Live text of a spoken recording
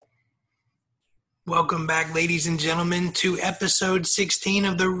Welcome back, ladies and gentlemen, to episode 16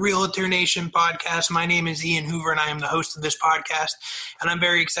 of the Realtor Nation Podcast. My name is Ian Hoover, and I am the host of this podcast, and I'm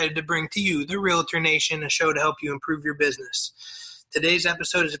very excited to bring to you the Realtor Nation, a show to help you improve your business. Today's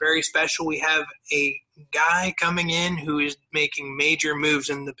episode is very special. We have a guy coming in who is making major moves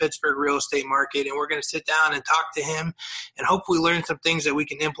in the Pittsburgh real estate market, and we're going to sit down and talk to him and hopefully learn some things that we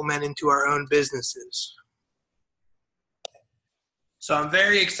can implement into our own businesses. So I'm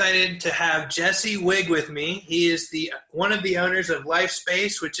very excited to have Jesse Wig with me. He is one of the owners of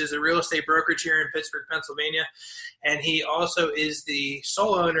Lifespace, which is a real estate brokerage here in Pittsburgh, Pennsylvania. And he also is the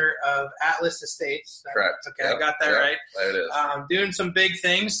sole owner of Atlas Estates. Correct. Okay, yep. I got that right. It is. Doing some big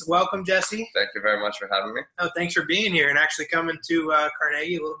things. Welcome, Jesse. Thank you very much for having me. Oh, thanks for being here and actually coming to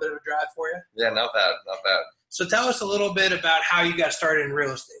Carnegie. A little bit of a drive for you. Yeah, not bad. So tell us a little bit about how you got started in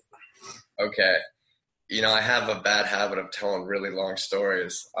real estate. Okay. You know, I have a bad habit of telling really long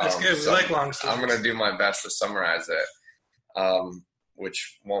stories. That's good. We like long stories. I'm going to do my best to summarize it,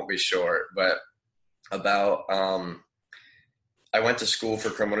 which won't be short. But I went to school for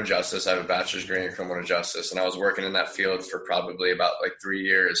criminal justice. I have a bachelor's degree in criminal justice, and I was working in that field for probably about 3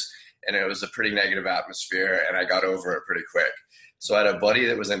 years. And it was a pretty negative atmosphere, and I got over it pretty quick. So I had a buddy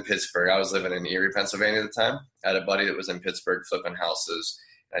that was in Pittsburgh. I was living in Erie, Pennsylvania at the time. I had a buddy that was in Pittsburgh flipping houses.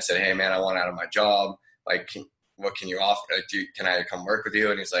 And I said, hey, man, I want out of my job. What can you offer? Can I come work with you?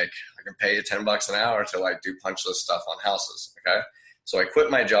 And he's like, I can pay you $10 an hour to do punch list stuff on houses. Okay. So I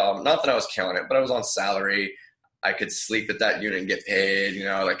quit my job. Not that I was killing it, but I was on salary. I could sleep at that unit and get paid,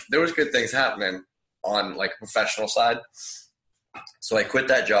 there was good things happening on a professional side. So I quit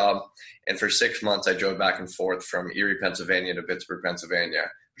that job. And for 6 months, I drove back and forth from Erie, Pennsylvania to Pittsburgh, Pennsylvania,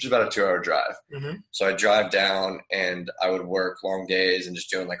 which is about a 2-hour drive. Mm-hmm. So I drive down and I would work long days and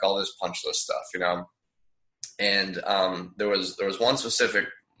just doing all this punch list stuff, And there was one specific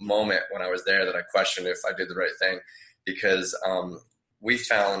moment when I was there that I questioned if I did the right thing, because we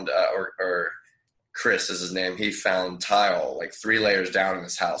found, or Chris is his name, he found tile 3 layers down in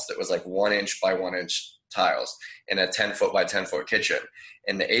this house that was 1 inch by 1 inch tiles in a 10-foot by 10-foot kitchen.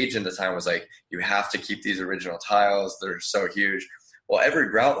 And the agent at the time was like, you have to keep these original tiles. They're so huge. Well, every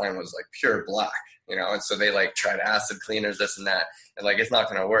grout line was pure black, and so they tried acid cleaners, this and that, and it's not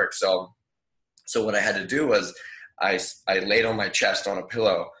going to work. So what I had to do was I laid on my chest on a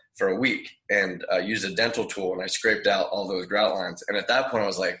pillow for a week and used a dental tool, and I scraped out all those grout lines. And at that point I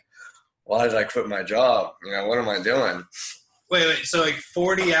was like, why did I quit my job? What am I doing? Wait. So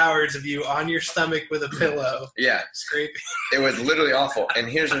 40 hours of you on your stomach with a pillow. Yeah. Scraping. It was literally awful. And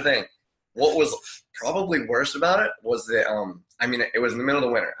here's the thing. What was probably worse about it was that, it was in the middle of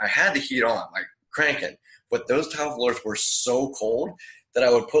the winter. I had the heat on, cranking. But those tile floors were so cold that I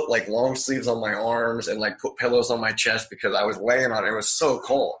would put long sleeves on my arms and put pillows on my chest because I was laying on it. It was so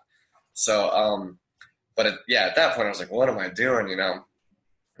cold. So, at that point I was like, what am I doing? Well,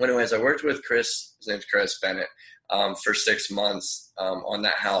 anyways, I worked with Chris, his name's Chris Bennett, for 6 months on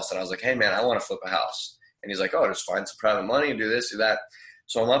that house. And I was like, hey man, I want to flip a house. And he's like, oh, just find some private money and do this, do that.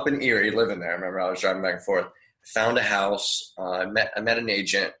 So I'm up in Erie living there. I remember I was driving back and forth. I found a house. I met an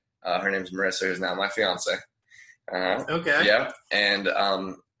agent. Her name's Marissa, who's now my fiance. Okay. Yeah. And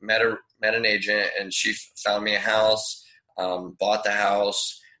met an agent, and she found me a house, bought the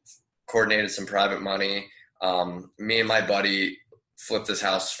house, coordinated some private money. Me and my buddy flipped this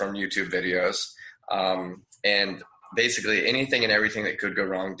house from YouTube videos. And basically anything and everything that could go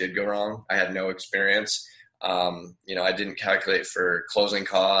wrong did go wrong. I had no experience. I didn't calculate for closing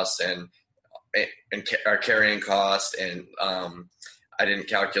costs and our carrying costs, and I didn't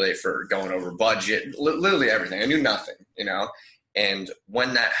calculate for going over budget, literally everything. I knew nothing, and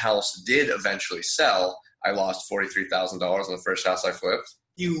when that house did eventually sell, I lost $43,000 on the first house I flipped.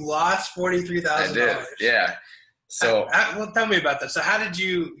 You lost $43,000? I did, yeah. So, well, tell me about that. So how did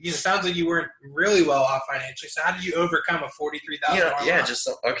you, it sounds like you weren't really well off financially. So how did you overcome a $43,000 loss?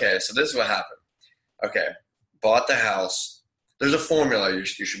 Okay. So this is what happened. Okay. Bought the house. There's a formula you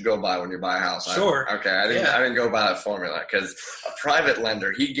should go by when you buy a house. Sure. I didn't go by that formula because a private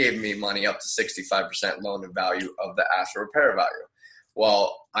lender, he gave me money up to 65% loan to value of the after repair value.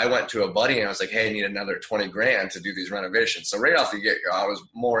 Well, I went to a buddy and I was like, hey, I need another $20,000 to do these renovations. So right off the get-go, I was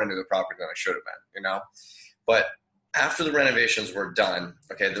more into the property than I should have been, But after the renovations were done,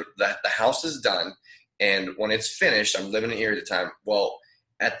 okay, the house is done, and when it's finished, I'm living in Erie at the time. Well,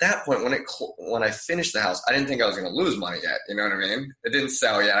 at that point, when I finished the house, I didn't think I was going to lose money yet. You know what I mean? It didn't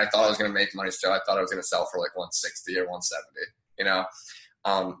sell yet. I thought I was going to make money still. I thought I was going to sell for $160 or $170.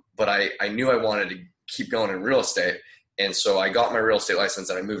 But I knew I wanted to keep going in real estate, and so I got my real estate license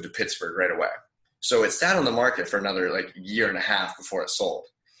and I moved to Pittsburgh right away. So it sat on the market for another year and a half before it sold.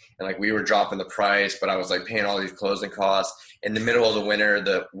 and like we were dropping the price, but I was like paying all these closing costs. In the middle of the winter,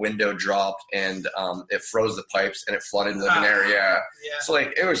 the window dropped and it froze the pipes and it flooded the living area. Yeah. So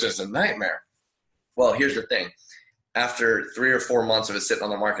like it was just a nightmare. Well, here's the thing. After 3 or 4 months of it sitting on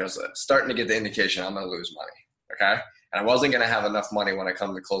the market, I was starting to get the indication I'm going to lose money. Okay. And I wasn't going to have enough money when I come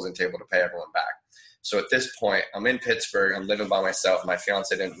to the closing table to pay everyone back. So at this point, I'm in Pittsburgh. I'm living by myself. My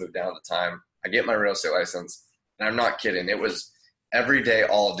fiance didn't move down at the time. I get my real estate license, and I'm not kidding. It was every day,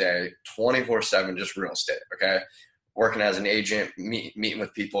 all day, 24/7, just real estate. Okay. Working as an agent, meeting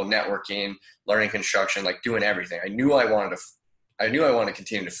with people, networking, learning construction, like doing everything. I knew I wanted to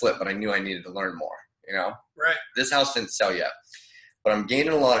continue to flip, but I knew I needed to learn more, you know? Right. This house didn't sell yet, but I'm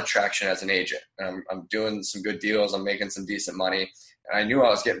gaining a lot of traction as an agent. I'm doing some good deals. I'm making some decent money. And I knew I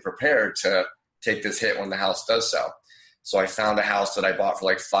was getting prepared to take this hit when the house does sell. So I found a house that I bought for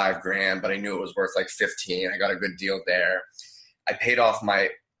like $5,000, but I knew it was worth like 15. I got a good deal there. I paid off my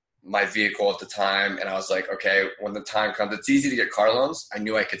vehicle at the time, and I was like, okay, when the time comes, it's easy to get car loans. I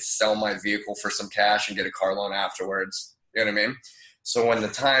knew I could sell my vehicle for some cash and get a car loan afterwards. You know what I mean? So when the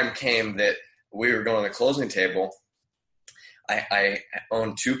time came that we were going to the closing table, I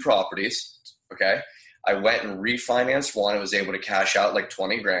owned 2 properties. Okay. I went and refinanced one. I was able to cash out like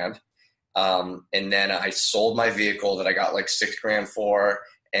 $20,000. And then I sold my vehicle that I got like $6,000 for.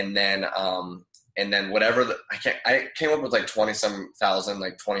 And then whatever I came up with like 20-some thousand,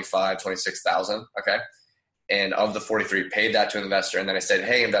 like 25, 26,000. Okay. And of the 43, paid that to an investor. And then I said,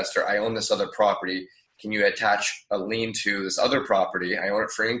 hey, investor, I own this other property. Can you attach a lien to this other property? I own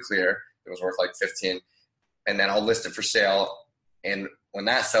it free and clear. It was worth like 15. And then I'll list it for sale. And when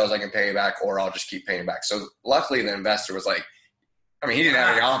that sells, I can pay you back, or I'll just keep paying back. So luckily the investor was like, I mean, he didn't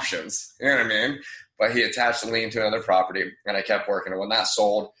have any options, you know what I mean? But he attached a lien to another property, and I kept working. And when that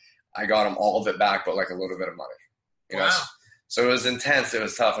sold, I got him all of it back, but like a little bit of money, you know? So it was intense. It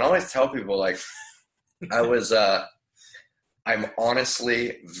was tough. And I always tell people, like, I'm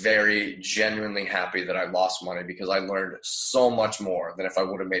honestly very genuinely happy that I lost money, because I learned so much more than if I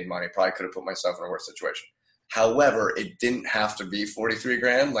would have made money. Probably could have put myself in a worse situation. However, it didn't have to be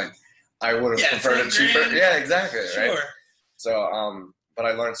 $43,000. Like, I would have preferred it cheaper. Yeah, exactly. Sure. Right. So, but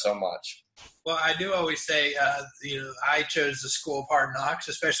I learned so much. Well, I do always say, I chose the school of hard knocks,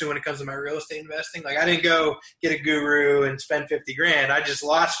 especially when it comes to my real estate investing. Like, I didn't go get a guru and spend $50,000. I just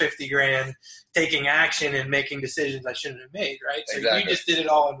lost $50,000 taking action and making decisions I shouldn't have made. Right. So exactly. You just did it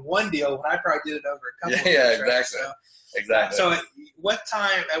all in one deal when I probably did it over a couple of years. Yeah, exactly. Right? Exactly. So at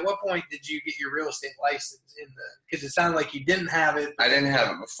what point did you get your real estate license because it sounded like you didn't have it. I didn't have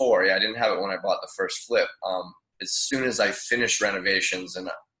it before. Yeah. I didn't have it when I bought the first flip. As soon as I finished renovations, and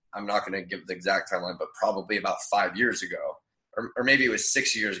I'm not going to give the exact timeline, but probably about 5 years ago, or maybe it was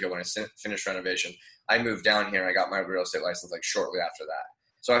 6 years ago when I finished renovation, I moved down here and I got my real estate license like shortly after that.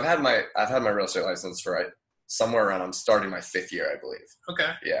 So I've had my real estate license for somewhere around, I'm starting my 5th year, I believe.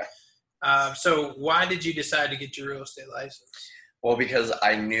 Okay. Yeah. So why did you decide to get your real estate license? Well, because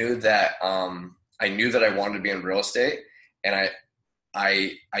I knew that I wanted to be in real estate, and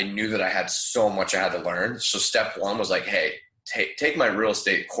I knew that I had so much I had to learn. So step one was like, hey, take my real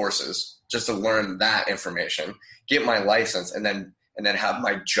estate courses just to learn that information, get my license, and then have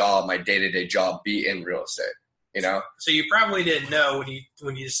my job, my day-to-day job, be in real estate, you know? So you probably didn't know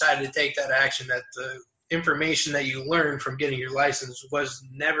when you decided to take that action that the information that you learned from getting your license was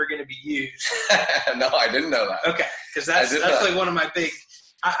never going to be used. No, I didn't know that. Okay. Because that's like one of my big,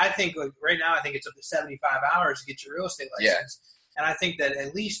 I think like right now, I think it's up to 75 hours to get your real estate license. Yeah. And I think that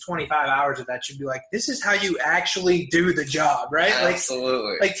at least 25 hours of that should be like, this is how you actually do the job, right?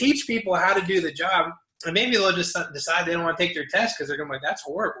 Absolutely. Like teach people how to do the job. And maybe they'll just decide they don't want to take their test because they're going to be like, that's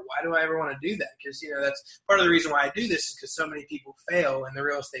horrible. Why do I ever want to do that? Because, that's part of the reason why I do this is because so many people fail in the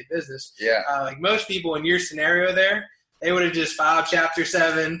real estate business. Yeah. Like most people in your scenario there, they would have just filed Chapter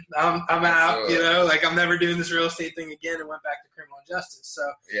 7. I'm out, like I'm never doing this real estate thing again, and went back to criminal justice. So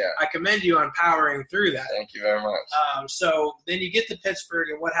yeah. I commend you on powering through that. Thank you very much. So then you get to Pittsburgh,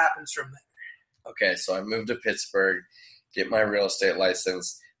 and what happens from there? Okay, so I moved to Pittsburgh, get my real estate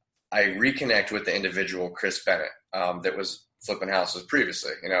license. I reconnect with the individual, Chris Bennett, that was flipping houses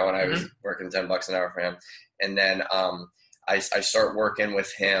previously, and I was working $10 an hour for him. And then I start working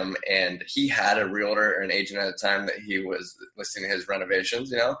with him, and he had a realtor or an agent at the time that he was listing his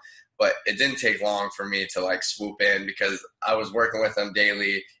renovations, but it didn't take long for me to like swoop in because I was working with him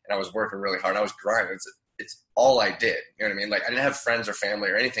daily and I was working really hard. I was grinding. It's all I did. You know what I mean? Like I didn't have friends or family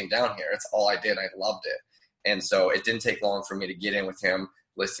or anything down here. It's all I did. I loved it. And so it didn't take long for me to get in with him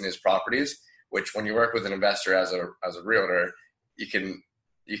listing his properties, which when you work with an investor as a realtor, you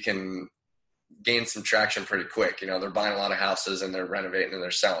can gained some traction pretty quick. You know, they're buying a lot of houses and they're renovating and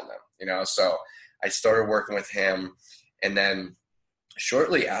they're selling them, you know? So I started working with him. And then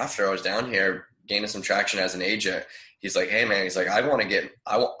shortly after I was down here gaining some traction as an agent, he's like, hey man, he's like, I've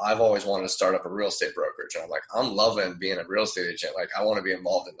always wanted to start up a real estate brokerage. And I'm like, I'm loving being a real estate agent. Like, I want to be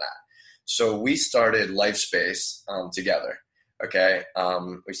involved in that. So we started Lifespace together. Okay.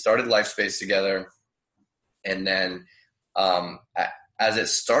 We started Lifespace together. And then as it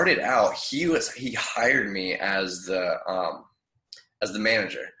started out, he hired me as the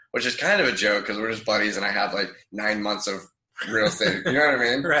manager, which is kind of a joke because we're just buddies and I have like 9 months of real estate. You know what I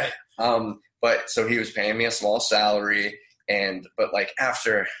mean? Right. But so he was paying me a small salary, but like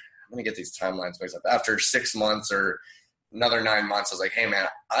after, I'm gonna get these timelines mixed up. After 6 months or another 9 months, I was like, hey man,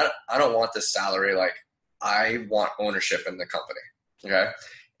 I don't want this salary. Like, I want ownership in the company. Okay.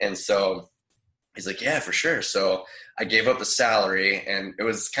 And so he's like, yeah, for sure. So I gave up the salary, and it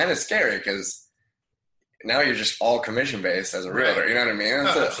was kind of scary because now you're just all commission based as a realtor. You know what I mean?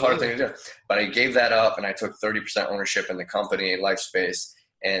 It's a hard thing to do. But I gave that up, and I took 30% ownership in the company, Lifespace,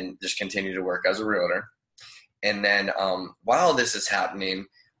 and just continued to work as a realtor. And then while this is happening,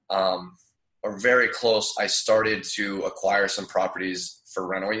 or very close, I started to acquire some properties for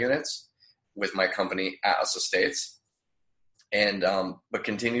rental units with my company, Atlas Estates. And but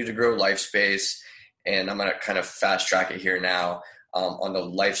continue to grow Lifespace, and I'm going to kind of fast track it here now on the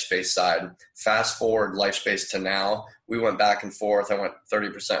Lifespace side. Fast forward Lifespace to now, we went back and forth. I went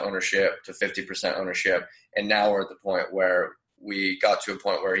 30% ownership to 50% ownership, and now we're at the point where we got to a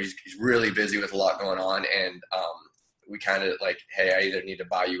point where he's really busy with a lot going on, and we kind of like, hey, I either need to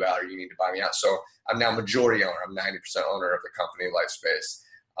buy you out or you need to buy me out. So I'm now majority owner. I'm 90% owner of the company,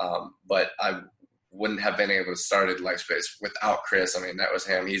 Lifespace. But I wouldn't have been able to start Lifespace without Chris. I mean, that was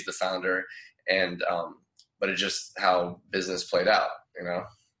him. He's the founder. And but it's just how business played out, you know?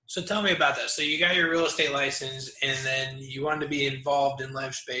 So tell me about that. So you got your real estate license, and then you wanted to be involved in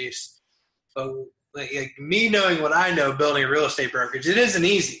Lifespace. But like me knowing what I know, building a real estate brokerage, it isn't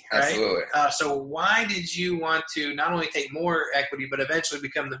easy, right? Absolutely. So why did you want to not only take more equity, but eventually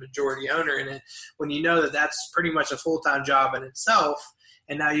become the majority owner in it when you know that that's pretty much a full-time job in itself?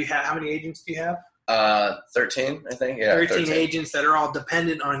 And now you have, how many agents do you have? 13, I think. Yeah, 13 agents that are all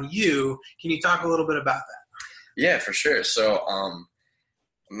dependent on you. Can you talk a little bit about that? Yeah, for sure. So,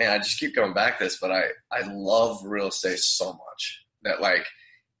 man, I just keep going back to this, but I love real estate so much that, like,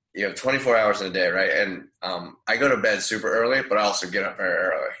 you have 24 hours in a day, right? And I go to bed super early, but I also get up very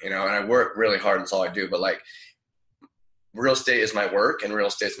early, you know, and I work really hard. That's all I do. But, like, real estate is my work and real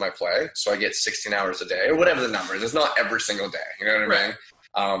estate is my play. So I get 16 hours a day or whatever the number is. It's not every single day. You know what I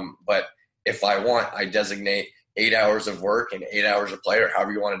mean? But if I want, I designate 8 hours of work and 8 hours of play, or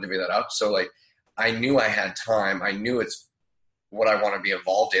however you want to divvy that up. So, like, I knew I had time. I knew it's what I want to be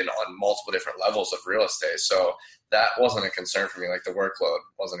involved in on multiple different levels of real estate. So that wasn't a concern for me. Like, the workload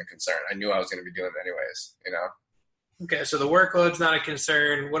wasn't a concern. I knew I was going to be doing it anyways, you know? Okay, so the workload's not a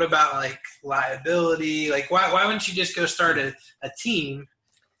concern. What about, like, liability? Like, why wouldn't you just go start a team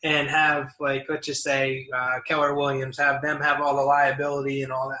and have, like, let's just say Keller Williams, have them have all the liability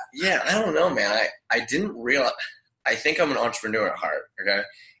and all that? Yeah, I don't know, man. I didn't realize – I think I'm an entrepreneur at heart, okay?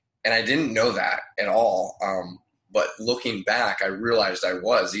 And I didn't know that at all. But looking back, I realized I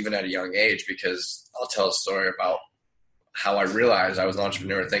was, even at a young age, because I'll tell a story about how I realized I was an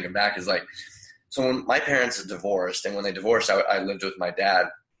entrepreneur. Thinking back is like, so when my parents had divorced, and when they divorced, I lived with my dad.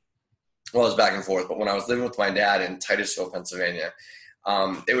 Well, it was back and forth, but when I was living with my dad in Titusville, Pennsylvania,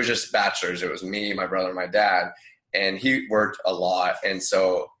 it was just bachelors. It was me, my brother, and my dad, and he worked a lot. And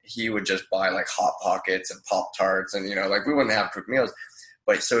so he would just buy like Hot Pockets and Pop-Tarts, and, you know, like, we wouldn't have cooked meals.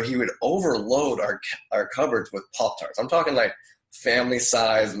 But so he would overload our cupboards with Pop-Tarts. I'm talking like family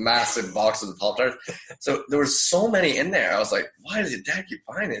size, massive boxes of Pop-Tarts. So there were so many in there. I was like, why does your dad keep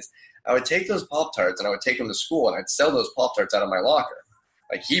buying this? I would take those Pop-Tarts and I would take them to school, and I'd sell those Pop-Tarts out of my locker.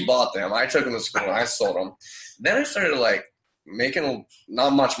 Like, he bought them. I took them to school and I sold them. Then I started like making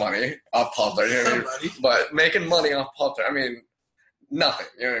not much money off Pop-Tarts, you know what I mean? But making money off Pop-Tarts. I mean, nothing,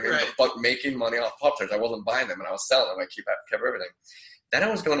 you know what I mean? Right. But making money off Pop-Tarts. I wasn't buying them and I was selling them. I kept everything. Then I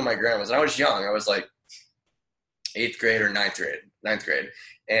was going to my grandma's, and I was young. I was like 8th grade or 9th grade.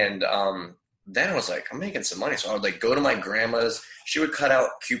 And then I was like, I'm making some money. So I would like go to my grandma's. She would cut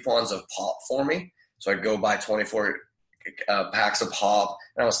out coupons of Pop for me. So I'd go buy 24 packs of Pop,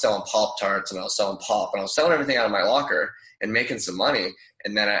 and I was selling Pop-Tarts, and I was selling Pop, and I was selling everything out of my locker and making some money.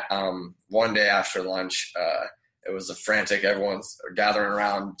 And then one day after lunch, it was a frantic. Everyone's gathering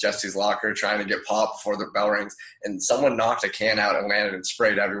around Jesse's locker trying to get Pop before the bell rings. And someone knocked a can out and landed and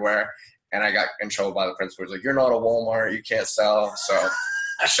sprayed everywhere. And I got in trouble by the principal. He was like, you're not a Walmart. You can't sell. So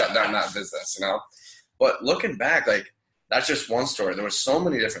I shut down that business, But looking back, like, that's just one story. There were so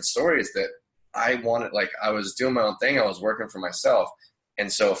many different stories that I wanted, like, I was doing my own thing. I was working for myself.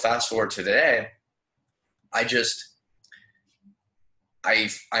 And so fast forward to today, I'm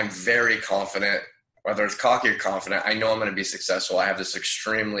very confident, whether it's cocky or confident, I know I'm going to be successful. I have this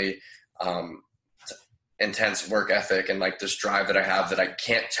extremely intense work ethic and like this drive that I have that I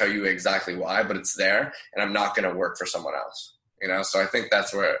can't tell you exactly why, but it's there, and I'm not going to work for someone else, So I think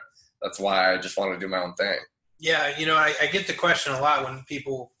that's why I just want to do my own thing. Yeah. I get the question a lot when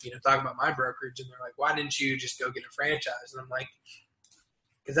people, talk about my brokerage and they're like, why didn't you just go get a franchise? And I'm like,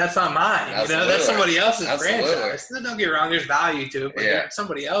 because that's not mine. Absolutely. That's somebody else's Absolutely. franchise. Don't get me wrong, there's value to it, but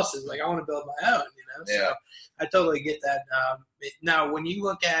somebody else's. Like, I want to build my own, So I totally get that. Now, when you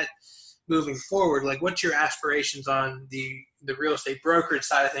look at moving forward, like, what's your aspirations on the real estate brokerage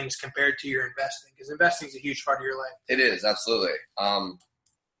side of things compared to your investing? Because investing is a huge part of your life. It is, absolutely. I'm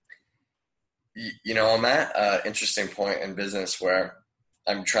at an interesting point in business where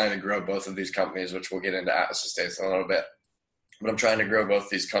I'm trying to grow both of these companies, which we'll get into Atlas Estates in a little bit. But I'm trying to grow both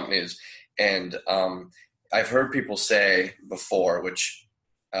these companies. And I've heard people say before, which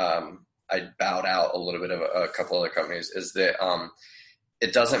I bowed out a little bit of a couple other companies, is that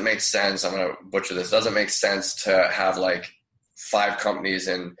it doesn't make sense. I'm going to butcher this. It doesn't make sense to have like 5 companies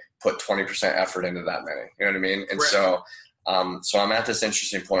and put 20% effort into that many. You know what I mean? And right. So I'm at this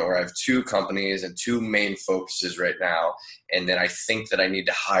interesting point where I have 2 companies and 2 main focuses right now. And then I think that I need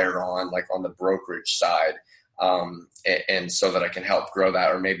to hire on the brokerage side. And so that I can help grow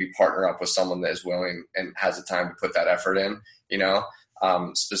that, or maybe partner up with someone that is willing and has the time to put that effort in,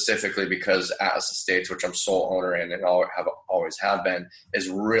 specifically because Atlas Estates, which I'm sole owner in and always have been, is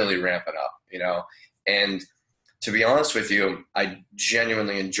really ramping up, And to be honest with you, I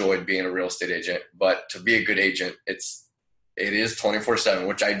genuinely enjoyed being a real estate agent, but to be a good agent, it is 24/7,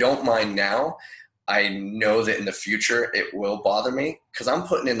 which I don't mind now. I know that in the future it will bother me because I'm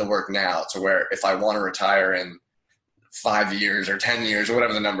putting in the work now to where if I want to retire in 5 years or 10 years or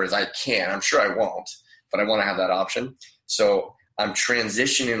whatever the number is, I can. I'm sure I won't, but I want to have that option. So I'm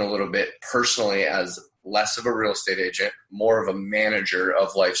transitioning a little bit personally as less of a real estate agent, more of a manager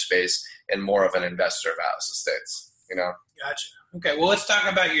of Lifespace, and more of an investor of Atlas Estates, Gotcha. Okay. Well, let's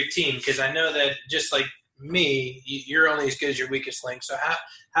talk about your team, because I know that just like me, you're only as good as your weakest link. So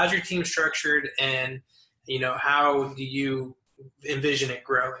how's your team structured, and how do you envision it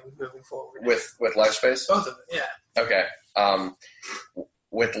growing moving forward with Lifespace? Both of it, yeah. Okay.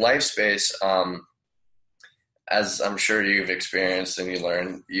 With Lifespace, as I'm sure you've experienced and you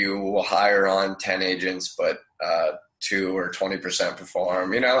learn, you will hire on 10 agents, but 2 or 20%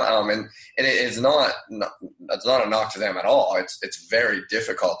 perform, and it is that's not a knock to them at all. It's very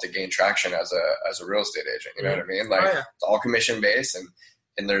difficult to gain traction as a real estate agent. You know what I mean? It's all commission based,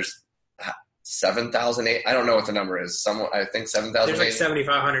 and there's 7,000. I don't know what the number is. I think 7,000. There's like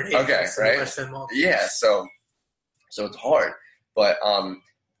 7,500 agents. Okay, right? Yeah. So it's hard, but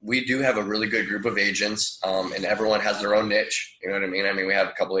we do have a really good group of agents, and everyone has their own niche. You know what I mean? I mean, we have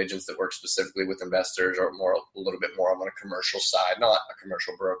a couple agents that work specifically with investors, or a little bit more on a commercial side, not a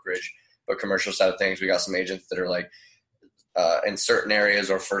commercial brokerage, but commercial side of things. We got some agents that are in certain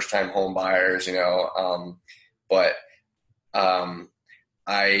areas, or first-time home buyers, but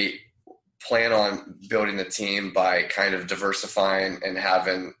I plan on building the team by kind of diversifying and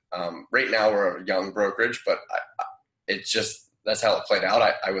having, right now we're a young brokerage, but that's how it played out.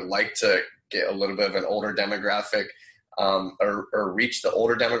 I would like to get a little bit of an older demographic, or reach the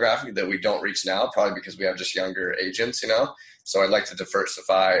older demographic that we don't reach now, probably because we have just younger agents, So I'd like to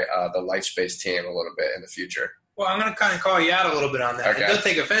diversify the Lifespace team a little bit in the future. Well, I'm going to kind of call you out a little bit on that. Okay. I don't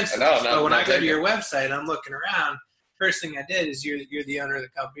take offense to this, but when I go to your website, I'm looking around. First thing I did is you're the owner of the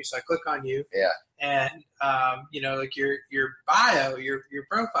company, so I click on you. Yeah. And your bio, your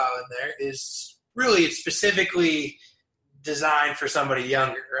profile in there is really, it's specifically designed for somebody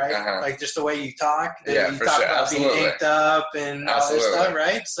younger, right? Uh-huh. Like just the way you talk. Yeah, you for talk sure. about Absolutely. being inked up and all this Absolutely. stuff,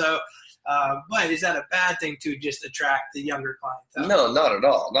 right? So, but is that a bad thing to just attract the younger clientele? No, not at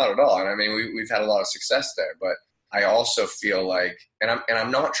all. Not at all. And I mean, we've had a lot of success there, but I also feel like, and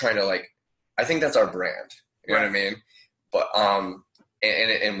I'm not trying to I think that's our brand. You know what I mean? But,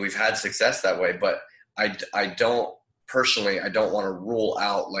 and we've had success that way, but I don't want to rule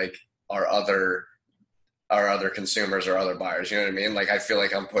out our other consumers or other buyers. You know what I mean? I feel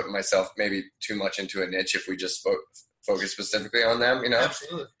like I'm putting myself maybe too much into a niche if we just focus specifically on them,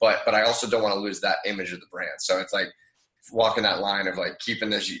 Absolutely. But I also don't want to lose that image of the brand. So it's walking that line of keeping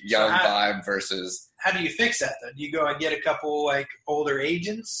this young vibe versus. How do you fix that though? Do you go and get a couple older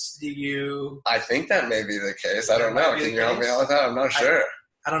agents? I think that may be the case. I don't know. Can you help me out with that? I'm not sure.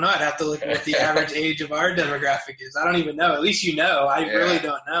 I don't know. I'd have to look at what the average age of our demographic is. I don't even know. At least you know. I really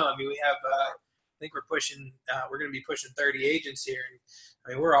don't know. I mean, we have, I think we're going to be pushing 30 agents here. And I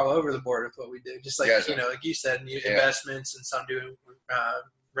mean, we're all over the board with what we do. Just like, like you said, investments and some doing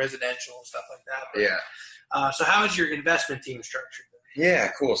residential and stuff like that. But, so how is your investment team structured?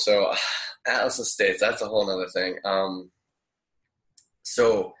 Yeah, cool. So Atlas Estates, that's a whole nother thing.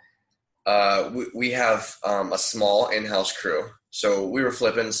 We have a small in-house crew. So we were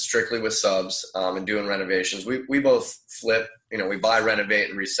flipping strictly with subs and doing renovations. We both flip, we buy, renovate,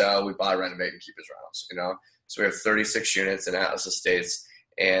 and resell. We buy, renovate, and keep as rentals, So we have 36 units in Atlas Estates,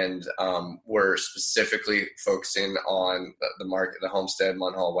 and we're specifically focusing on the market, the Homestead,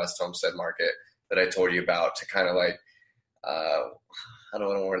 Munhall, West Homestead market that I told you about, to kind of like, I don't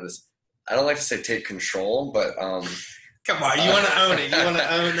want to word this. I don't like to say take control, but come on, you want to own it. You want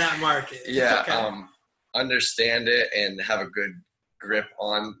to own that market. Yeah, okay. Understand it and have a good grip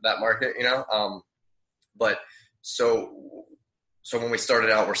on that market, But so when we started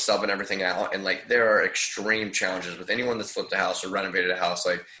out, we're subbing everything out, and like there are extreme challenges with anyone that's flipped a house or renovated a house.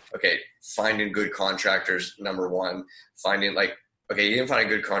 Like, okay, finding good contractors, number one. Finding you can find a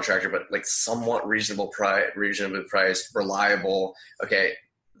good contractor, but like somewhat reasonably priced, reliable. Okay,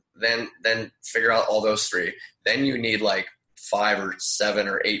 then figure out all those three. Then you need like 5 or 7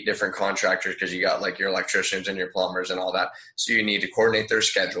 or 8 different contractors, because you got like your electricians and your plumbers and all that. So you need to coordinate their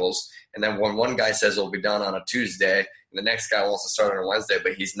schedules. And then when one guy says it'll be done on a Tuesday and the next guy wants to start on a Wednesday,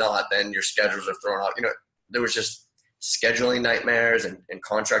 but he's not, then your schedules are thrown out. There was just scheduling nightmares and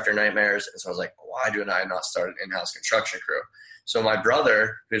contractor nightmares. And so I was like, why do I not start an in-house construction crew? So my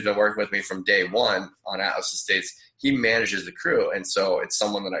brother, who's been working with me from day one on Atlas Estates, he manages the crew. And so it's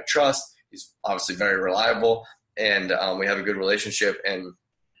someone that I trust. He's obviously very reliable, and we have a good relationship. And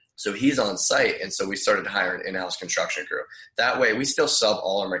so he's on site. And so we started to hire an in-house construction crew. That way we still sub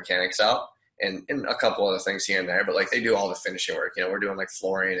all our mechanics out and a couple other things here and there, but like they do all the finishing work. We're doing like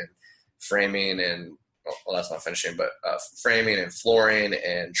flooring and framing and, well, that's not finishing, but framing and flooring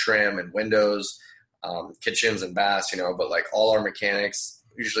and trim and windows, kitchens and baths, but like all our mechanics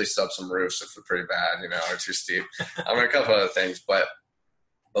usually sub some roofs if they're pretty bad, or too steep. A couple other things, but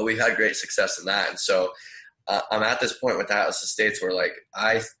we've had great success in that. And so I'm at this point with Atlas Estates where like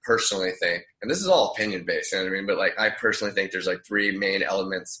I personally think, and this is all opinion based, but like I personally think there's like 3 main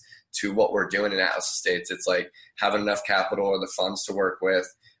elements to what we're doing in Atlas Estates. It's like having enough capital or the funds to work with,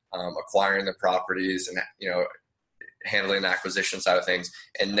 acquiring the properties, and handling the acquisition side of things,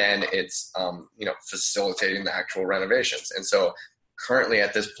 and then it's facilitating the actual renovations. And so currently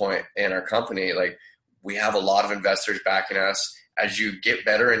at this point in our company, like we have a lot of investors backing us. As you get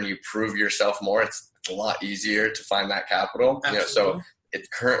better and you prove yourself more, it's a lot easier to find that capital. So it's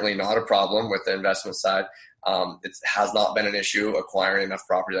currently not a problem with the investment side. It has not been an issue acquiring enough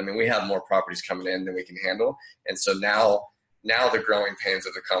properties. I mean, we have more properties coming in than we can handle. And so now the growing pains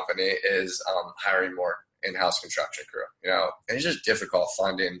of the company is hiring more in-house construction crew, and it's just difficult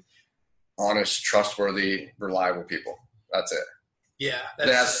finding honest, trustworthy, reliable people. That's it. Yeah. That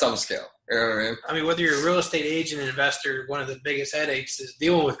has some scale. You know what I mean? I mean, whether you're a real estate agent and investor, one of the biggest headaches is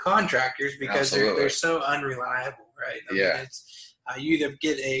dealing with contractors because they're so unreliable, right? I mean, it's, you either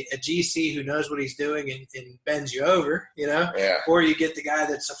get a GC who knows what he's doing and bends you over, or you get the guy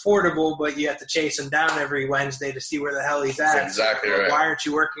that's affordable, but you have to chase him down every Wednesday to see where the hell he's at. That's exactly right. Why aren't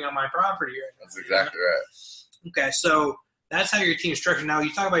you working on my property right now? That's exactly right. Okay, so that's how your team's structured. Now,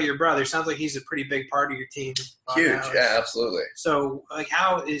 you talk about your brother. Sounds like he's a pretty big part of your team. Huge, yeah, absolutely. So, like,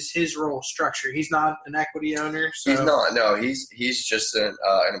 how is his role structured? He's not an equity owner? So. He's not, no. He's just an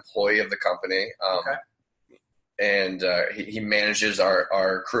employee of the company. Okay. And he manages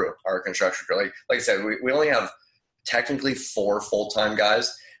our crew, our construction crew. Like I said, we only have technically 4 full-time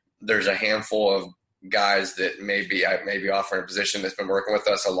guys. There's a handful of guys that may be offering a position that's been working with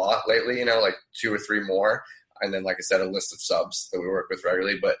us a lot lately, like 2 or 3 more. And then, like I said, a list of subs that we work with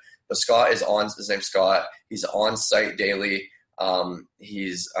regularly. But Scott his name's Scott. He's on site daily.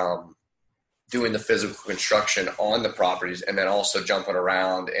 He's doing the physical construction on the properties, and then also jumping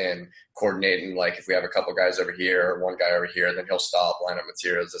around and coordinating. Like if we have a couple guys over here or one guy over here, then he'll stop, line up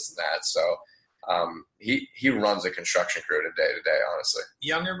materials, this and that. So he runs a construction crew day to day, honestly.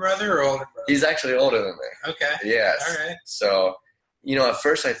 Younger brother or older brother? He's actually older than me. Okay. Yes. All right. So, at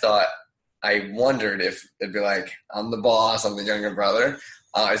first I wondered if it'd be like, I'm the boss, I'm the younger brother.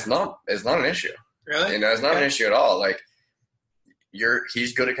 It's not an issue. Really? It's not an issue at all. Like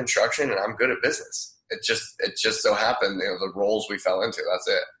he's good at construction and I'm good at business. It just so happened, the roles we fell into. That's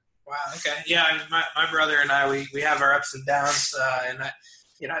it. Wow. Okay. Yeah. My brother and I, we have our ups and downs. And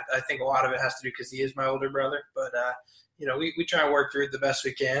I think a lot of it has to do because he is my older brother, but we try to work through it the best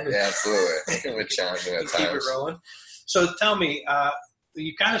we can. Yeah, absolutely. It's going to be challenging at times. Keep it rolling. So tell me,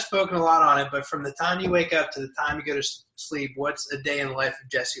 you kind of spoken a lot on it, but from the time you wake up to the time you go to sleep, what's a day in the life of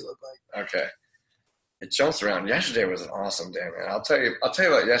Jesse look like? Okay. It jumps around. Yesterday was an awesome day, man. I'll tell you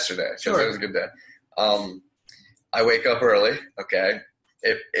about yesterday, because Sure. It was a good day. I wake up early, okay?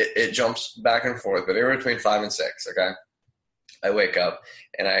 It jumps back and forth, but anywhere between 5 and 6, okay? I wake up,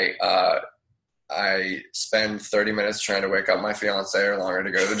 and I spend 30 minutes trying to wake up my fiance or longer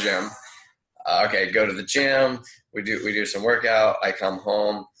to go to the gym. Go to the gym. We do some workout. I come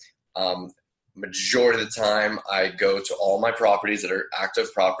home. Majority of the time, I go to all my properties that are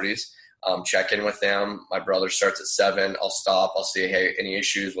active properties, check in with them. My brother starts at 7. I'll stop. I'll see, hey, any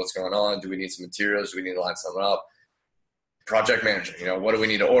issues? What's going on? Do we need some materials? Do we need to line something up? Project manager, what do we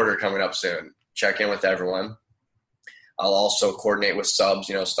need to order coming up soon? Check in with everyone. I'll also coordinate with subs,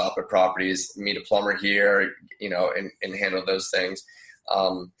 stop at properties, meet a plumber here, and handle those things.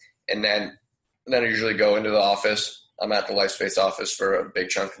 And then I usually go into the office. I'm at the Lifespace office for a big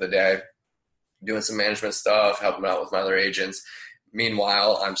chunk of the day, doing some management stuff, helping out with my other agents.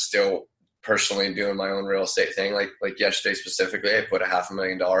 Meanwhile, I'm still personally doing my own real estate thing. Like yesterday specifically, I put a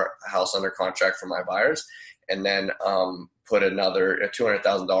 $500,000 house under contract for my buyers, and then put a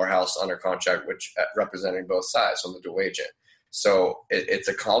 $200,000 house under contract, which representing both sides. So I'm the dual agent. So it's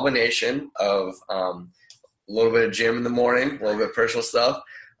a combination of a little bit of gym in the morning, a little bit of personal stuff,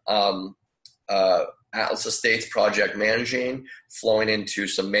 Atlas Estates project managing, flowing into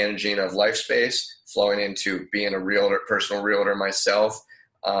some managing of Lifespace, flowing into being a personal realtor myself,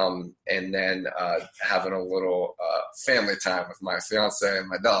 and then having a little family time with my fiance and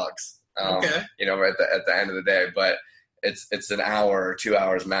my dogs. Okay. At the end of the day, but it's an hour or 2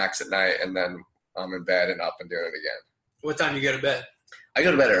 hours max at night, and then I'm in bed and up and doing it again. What time do you go to bed? I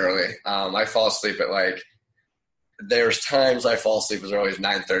go to bed early. I fall asleep at there's times I fall asleep as early as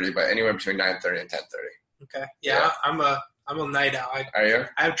 9:30, but anywhere between 9:30 and 10:30. Okay. Yeah. I'm a night owl. Are you?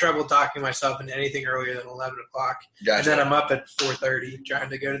 I have trouble talking myself into anything earlier than 11 o'clock. Gotcha. And then I'm up at 4:30 trying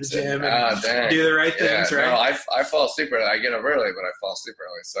to go to the gym and dang. do the right things, right? No, I fall asleep early. I get up early, but I fall asleep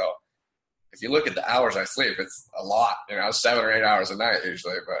early. So if you look at the hours I sleep, it's a lot. 7 or 8 hours a night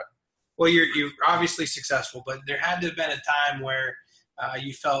usually. But well, you're obviously successful, but there had to have been a time where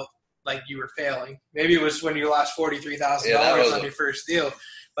you felt like you were failing. Maybe it was when you lost $43,000 on your first deal.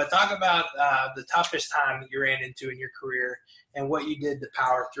 But talk about the toughest time that you ran into in your career and what you did to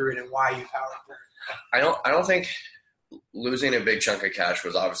power through it and why you powered through it. I don't think losing a big chunk of cash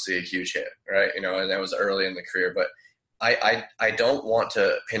was obviously a huge hit, right? And that was early in the career, but I don't want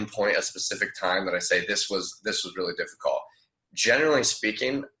to pinpoint a specific time that I say this was really difficult. Generally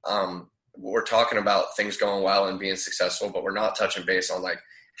speaking, we're talking about things going well and being successful, but we're not touching base on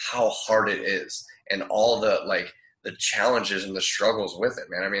how hard it is and all the challenges and the struggles with it,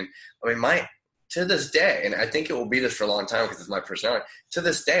 man. I mean, to this day, and I think it will be this for a long time because it's my personality. To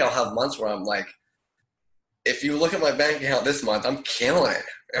this day, I'll have months where I'm like, if you look at my bank account this month, I'm killing it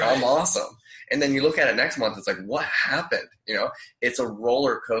and I'm awesome. And then you look at it next month, it's like, what happened? It's a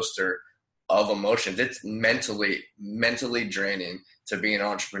roller coaster of emotions. It's mentally draining to be an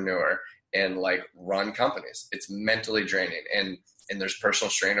entrepreneur and run companies. It's mentally draining, and there's personal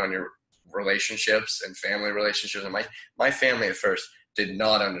strain on your relationships and family relationships. And my family at first did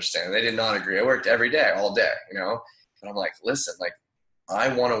not understand. They did not agree. I worked every day, all day, but I'm like, listen, I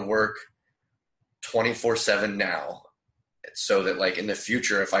want to work 24/7 now, so that in the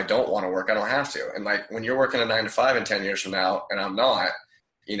future, if I don't want to work, I don't have to. And when you're working a 9 to 5 in 10 years from now, and I'm not,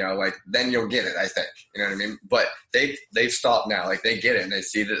 then you'll get it, I think, you know what I mean? But they've stopped now. They get it and they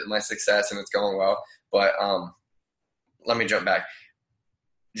see that my success and it's going well. But let me jump back.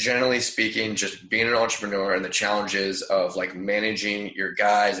 Generally speaking, just being an entrepreneur and the challenges of managing your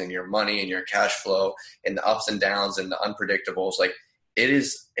guys and your money and your cash flow and the ups and downs and the unpredictables, it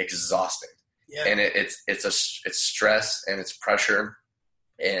is exhausting. Yeah. And it's stress and it's pressure.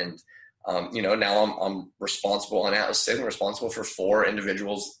 And, now I'm responsible on Atlas Estates. I'm responsible for 4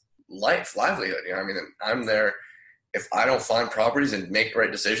 individuals' livelihood. I'm there. If I don't find properties and make the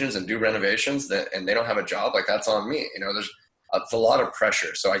right decisions and do renovations and they don't have a job, that's on me. It's a lot of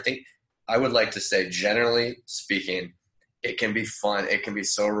pressure. So I think I would like to say, generally speaking, it can be fun. It can be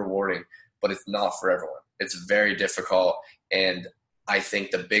so rewarding, but it's not for everyone. It's very difficult. And I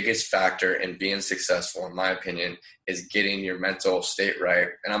think the biggest factor in being successful, in my opinion, is getting your mental state right.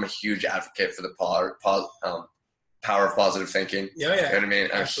 And I'm a huge advocate for the power of positive thinking. Yeah. You know what I mean?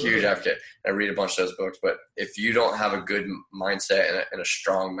 I'm a huge advocate. I read a bunch of those books, but if you don't have a good mindset and a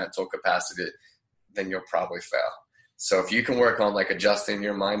strong mental capacity, then you'll probably fail. So if you can work on adjusting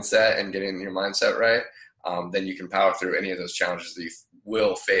your mindset and getting your mindset right, then you can power through any of those challenges that you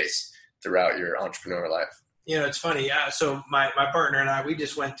will face throughout your entrepreneur life. It's funny. Yeah. So my partner and I, we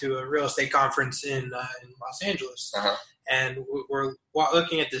just went to a real estate conference in Los Angeles, and we're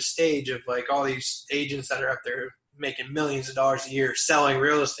looking at this stage of like all these agents that are up there making millions of dollars a year selling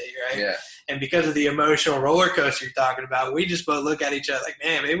real estate, right? Yeah. And because of the emotional roller coaster you're talking about, we just both look at each other like,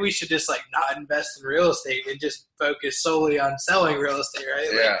 man, maybe we should just like not invest in real estate and just focus solely on selling real estate, right?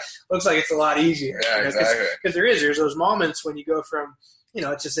 Yeah. Like, looks like it's a lot easier. Yeah, exactly. Because there's those moments when you go from,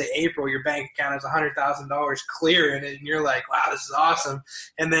 let's just say April, your bank account has $100,000 clear in it, and you're like, wow, this is awesome.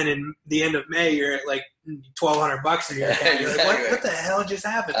 And then in the end of May, you're at like $1,200 in your account. You're Exactly. like, what the hell just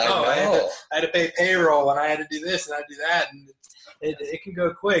happened? I had to pay payroll, and I had to do this, and I had to do that. And it can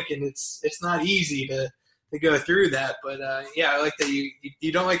go quick, and it's not easy to go through that. But, I like that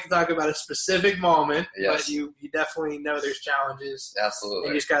you don't like to talk about a specific moment, yes. but you definitely know there's challenges. Absolutely.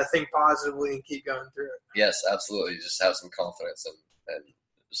 And you just got to think positively and keep going through it. Yes, absolutely. You just have some confidence and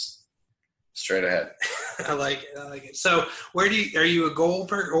just straight ahead. I like it. So are you a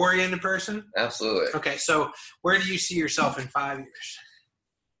goal-oriented person? Absolutely. Okay, so where do you see yourself in 5 years?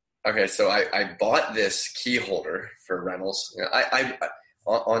 Okay, so I bought this key holder for rentals. I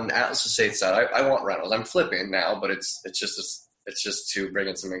on Atlas Estates side, I want rentals. I'm flipping now, but it's just to bring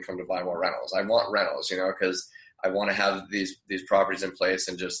in some income to buy more rentals. I want rentals, because I want to have these properties in place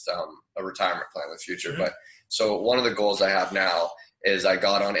and just a retirement plan in the future. Mm-hmm. But so one of the goals I have now is I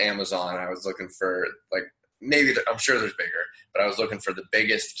got on Amazon. I was looking for I'm sure there's bigger, but I was looking for the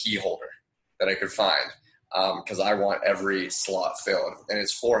biggest key holder that I could find because I want every slot filled, and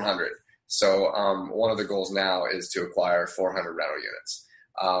it's 400. So one of the goals now is to acquire 400 rental units,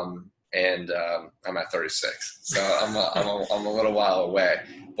 and I'm at 36, so I'm a little while away.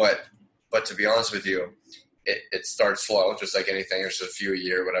 But to be honest with you, it starts slow, just like anything. There's just a few a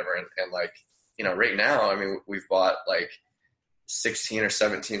year, whatever, and right now, I mean, we've bought 16 or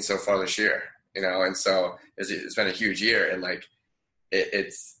 17 so far this year, and so it's been a huge year, and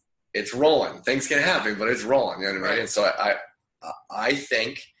it's rolling. Things can happen, but it's rolling, you know what I mean? And so I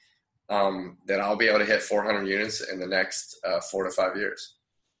think that I'll be able to hit 400 units in the next 4 to 5 years.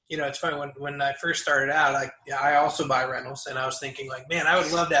 It's funny, when I first started out, I also buy rentals, and I was thinking man, I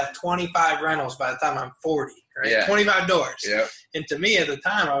would love to have 25 rentals by the time I'm 40, right? Yeah. 25 doors. Yeah. And to me at the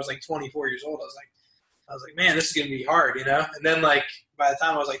time, I was 24 years old. I was like, man, this is going to be hard, And then by the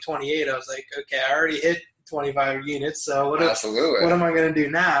time I was 28, I was like, okay, I already hit 25 units. So what am I going to do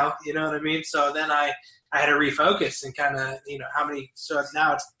now? You know what I mean? So then I had to refocus and kind of, how many, so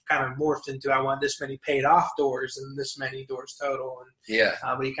now it's kind of morphed into, I want this many paid off doors and this many doors total. And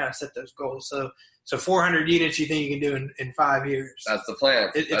but you kind of set those goals. So 400 units you think you can do in 5 years. That's the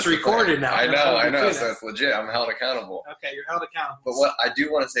plan. It's recorded now. I know. So it's legit. I'm held accountable. Okay, you're held accountable. But what I do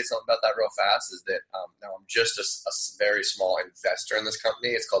want to say something about that real fast is that now I'm just a very small investor in this company.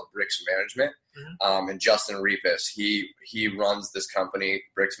 It's called Bricks Management. Mm-hmm. And Justin Repus, he runs this company,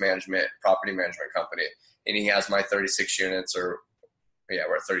 Bricks Management, property management company. And he has my 36 units we're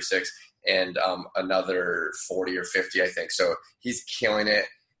at 36 and another 40 or 50, I think. So he's killing it.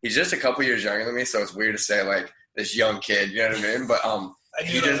 He's just a couple years younger than me, so it's weird to say this young kid, you know what I mean? But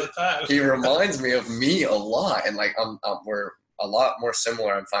he reminds me of me a lot, and we're a lot more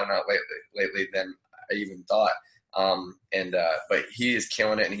similar. I'm finding out lately than I even thought. But he is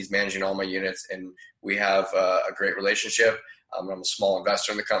killing it, and he's managing all my units, and we have a great relationship. I'm a small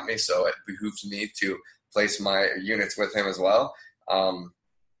investor in the company, so it behooves me to place my units with him as well.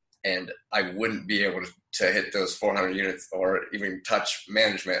 And I wouldn't be able to hit those 400 units or even touch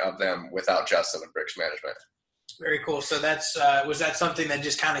management of them without Justin and Bricks Management. Very cool. So that's was that something that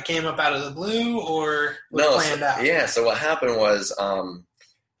just kind of came up out of the blue, or was planned out? Yeah. So what happened was I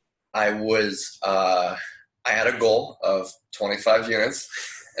had a goal of 25 units,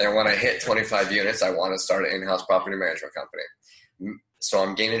 and when I hit 25 units, I want to start an in-house property management company. So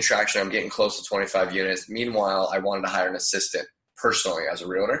I'm gaining traction. I'm getting close to 25 units. Meanwhile, I wanted to hire an assistant personally as a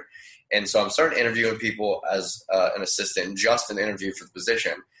realtor. And so I'm starting interviewing people as an assistant, and Justin interviewed for the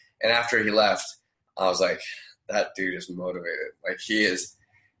position. And after he left, I was like, that dude is motivated. He is.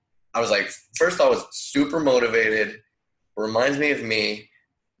 I was like, first I was super motivated. Reminds me of me.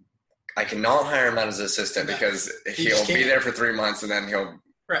 I cannot hire him as an assistant because he'll be there for 3 months and then he'll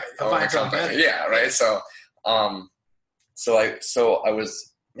own a company. Yeah, right. So I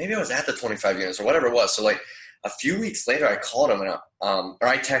was, maybe I was at the 25 units or whatever it was. So a few weeks later, I called him or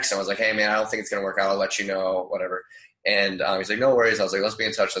I texted him. I was like, hey man, I don't think it's going to work out. I'll let you know, whatever. And he's like, no worries. I was like, let's be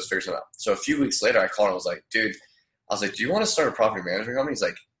in touch. Let's figure something out. So a few weeks later, I called him. I was like, dude, do you want to start a property management company? He's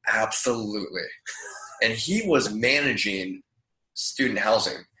like, absolutely. And he was managing student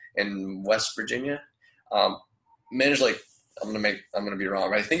housing in West Virginia. managed like, I'm going to be wrong,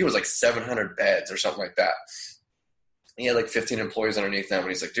 but I think it was like 700 beds or something like that. He had like 15 employees underneath them. And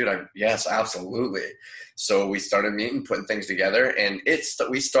he's like, dude, yes, absolutely. So we started meeting, putting things together, and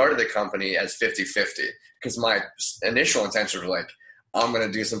we started the company as 50-50 because my initial intention was like, I'm going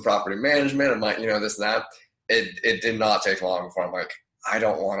to do some property management. I'm like, this and that. It did not take long before I'm like, I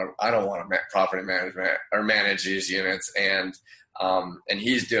don't want to property management or manage these units. And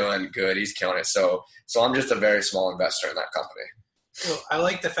he's doing good. He's killing it. So I'm just a very small investor in that company. Well, I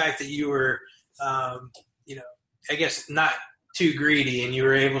like the fact that you were, I guess not too greedy, and you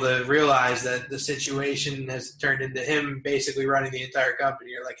were able to realize that the situation has turned into him basically running the entire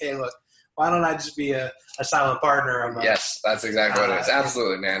company. You're like, hey, look, why don't I just be a silent partner? Yes, that's exactly what it is.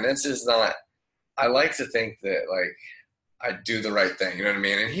 Absolutely, man. It's just not – I like to think that, like, I do the right thing, you know what I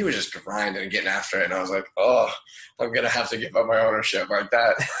mean? And he was just grinding and getting after it, and I was like, oh, I'm going to have to give up my ownership like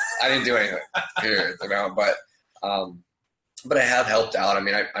that. I didn't do anything, period, but I have helped out.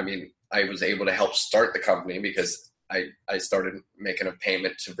 I was able to help start the company because I started making a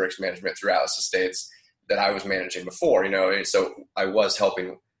payment to Bricks Management through Atlas Estates that I was managing before, and so I was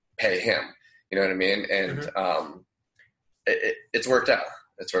helping pay him, you know what I mean? And it's worked out.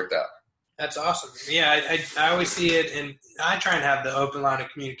 It's worked out. That's awesome. Yeah, I always see it, and I try and have the open line of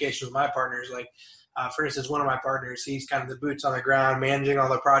communication with my partners. Like, for instance, one of my partners, he's kind of the boots on the ground, managing all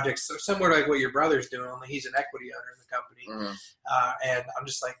the projects, so similar to like what your brother's doing, only he's an equity owner in the company. And I'm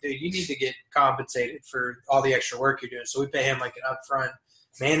just like, dude, you need to get compensated for all the extra work you're doing. So we pay him like an upfront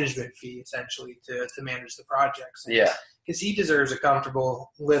management fee, essentially, to manage the projects. Yeah. Because he deserves a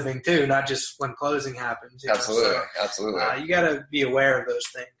comfortable living, too, not just when closing happens. Absolutely. So, absolutely. You got to be aware of those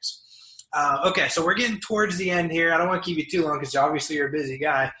things. Okay, so we're getting towards the end here. I don't want to keep you too long because obviously you're a busy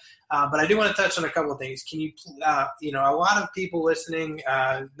guy. But I do want to touch on a couple of things. Can you, a lot of people listening,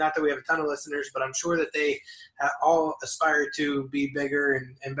 not that we have a ton of listeners, but I'm sure that they all aspire to be bigger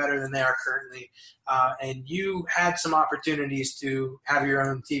and better than they are currently. And you had some opportunities to have your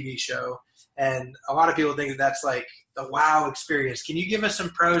own TV show. And a lot of people think that that's like the wow experience. Can you give us some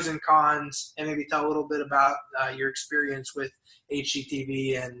pros and cons and maybe tell a little bit about your experience with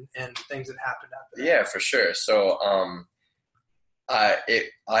HGTV and things that happened after that? Yeah, for sure. So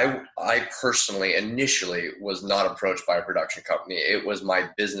I personally initially was not approached by a production company. It was my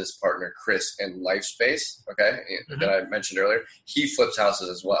business partner, Chris, in Lifespace, that I mentioned earlier. He flips houses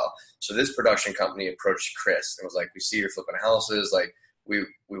as well. So this production company approached Chris and was like, we see you're flipping houses. Like, we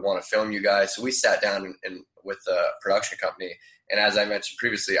want to film you guys. So we sat down and with the production company. And as I mentioned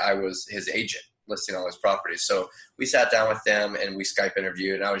previously, I was his agent listing all his properties. So we sat down with them and we Skype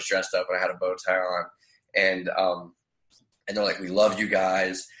interviewed, and I was dressed up and I had a bow tie on. And they're like, we love you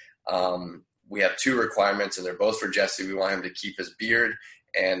guys. We have 2 requirements, and they're both for Jesse. We want him to keep his beard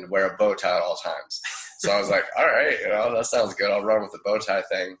and wear a bow tie at all times. So I was like, all right, that sounds good. I'll run with the bow tie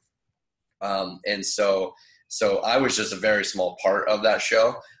thing. And so I was just a very small part of that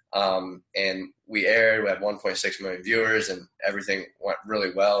show. And we aired, we had 1.6 million viewers, and everything went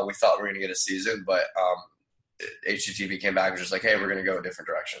really well. We thought we were going to get a season, but HGTV came back and was just like, hey, we're going to go a different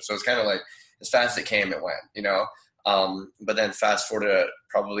direction. So it's kind of like as fast as it came, it went, But then fast forward to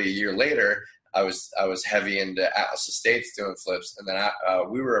probably a year later, I was heavy into Atlas Estates doing flips, and then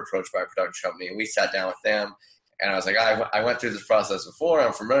we were approached by a production company, and we sat down with them, and I was like, I went through this process before,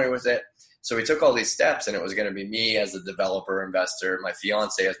 I'm familiar with it. So we took all these steps, and it was going to be me as a developer investor, my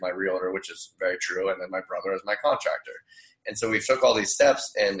fiance as my realtor, which is very true, and then my brother as my contractor. And so we took all these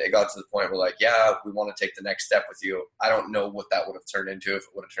steps, and it got to the point where like, yeah, we want to take the next step with you. I don't know what that would have turned into, if it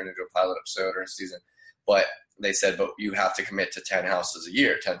would have turned into a pilot episode or a season, but they said, but you have to commit to 10 houses a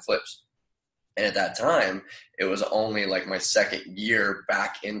year, 10 flips. And at that time, it was only like my second year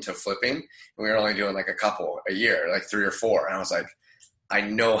back into flipping. And we were only doing like a couple a year, like 3 or 4. And I was like, I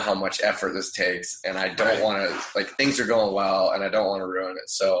know how much effort this takes, and I don't want to, like, things are going well, and I don't want to ruin it.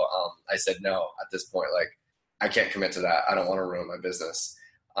 So I said no at this point. Like, I can't commit to that. I don't want to ruin my business.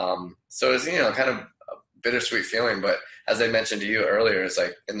 So it's, kind of a bittersweet feeling. But as I mentioned to you earlier, it's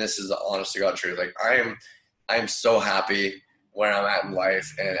like, and this is the honest to God truth, like, I am so happy where I'm at in life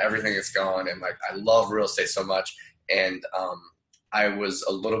and everything that's going. And, like, I love real estate so much. And I was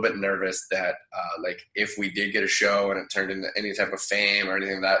a little bit nervous that, like, if we did get a show and it turned into any type of fame or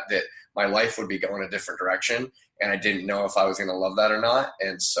anything that my life would be going a different direction. And I didn't know if I was going to love that or not.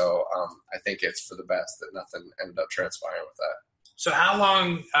 And so I think it's for the best that nothing ended up transpiring with that. So how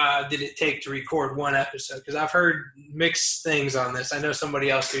long did it take to record one episode? Because I've heard mixed things on this. I know somebody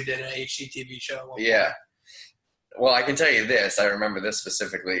else who did an HGTV show. Yeah. Well, I can tell you this. I remember this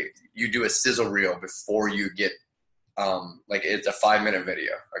specifically. You do a sizzle reel before you get like it's a 5-minute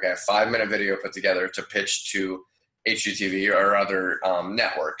video. Okay, a 5-minute video put together to pitch to HGTV or other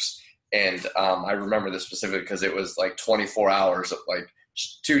networks. And I remember this specifically because it was like 24 hours of like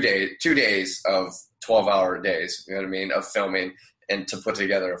 2 days of 12-hour days, you know what I mean, of filming and to put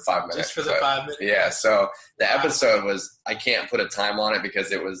together a 5-minute just for clip. the 5 minutes. Yeah. So the episode was, I can't put a time on it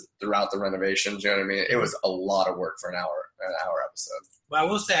because it was throughout the renovations. You know what I mean? It was a lot of work for an hour episode. Well, I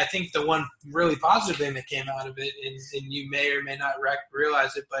will say, I think the one really positive thing that came out of it, and you may or may not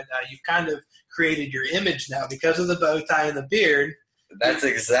realize it, but you've kind of created your image now because of the bow tie and the beard. That's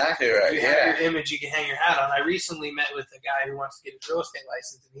exactly right. You have your image you can hang your hat on. I recently met with a guy who wants to get his real estate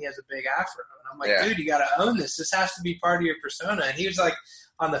license, and he has a big afro. And I'm like, dude, you got to own this. This has to be part of your persona. And he was like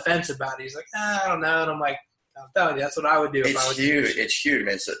on the fence about it. He's like, I don't know. And I'm like, I'm telling you, that's what I would do. It's huge. It's huge,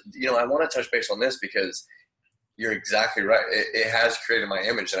 man. So, I want to touch base on this because you're exactly right. It has created my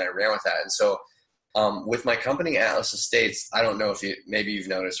image, and I ran with that. And so with my company, Atlas Estates, I don't know if maybe you've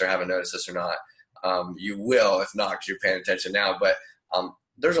noticed or haven't noticed this or not. You will, if not, because you're paying attention now. But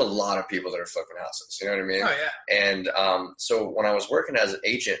there's a lot of people that are flipping houses. You know what I mean? Oh, yeah. And so when I was working as an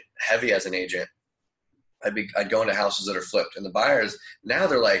agent, heavy as an agent, I'd go into houses that are flipped. And the buyers, now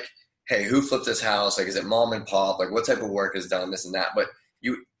they're like, hey, who flipped this house? Like, is it mom and pop? Like, what type of work is done, this and that? But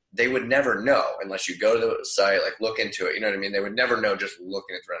they would never know unless you go to the site, like look into it. You know what I mean? They would never know just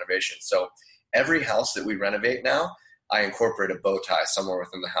looking at the renovation. So every house that we renovate now, I incorporate a bow tie somewhere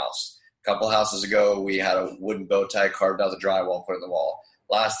within the house. A couple houses ago, we had a wooden bow tie carved out the drywall, put in the wall.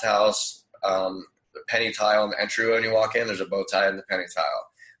 Last house, the penny tile in the entry when you walk in, there's a bow tie in the penny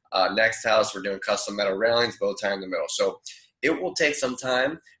tile. Next house, we're doing custom metal railings, bow tie in the middle. So it will take some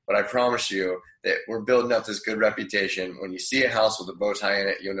time, but I promise you that we're building up this good reputation. When you see a house with a bow tie in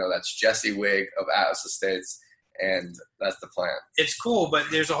it, you'll know that's Jesse Wig of Atlas Estates, and that's the plan. It's cool, but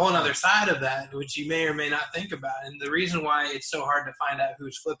there's a whole other side of that, which you may or may not think about. And the reason why it's so hard to find out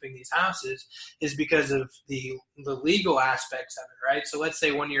who's flipping these houses is because of the legal aspects of it, right? So let's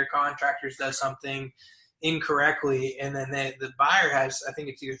say one of your contractors does something incorrectly, and then the buyer has, I think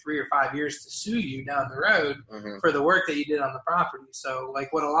it's either 3 or 5 years to sue you down the road for the work that you did on the property. So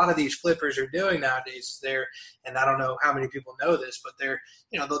like what a lot of these flippers are doing nowadays is and I don't know how many people know this, but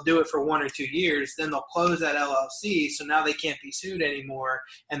they'll do it for 1 or 2 years, then they'll close that LLC, so now they can't be sued anymore,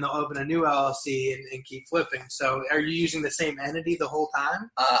 and they'll open a new LLC and keep flipping. So are you using the same entity the whole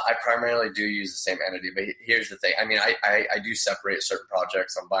time? I primarily do use the same entity, but here's the thing. I mean, I do separate certain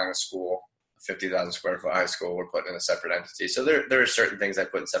projects. I'm buying a school, 50,000 square foot high school, we're putting in a separate entity. So there are certain things I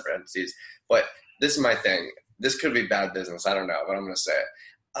put in separate entities, but this is my thing. This could be bad business. I don't know, but I'm going to say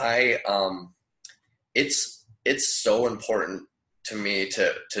it. It's so important to me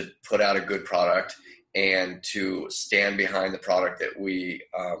to put out a good product and to stand behind the product that we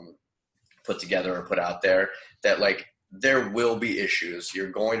put together or put out there, that like there will be issues. You're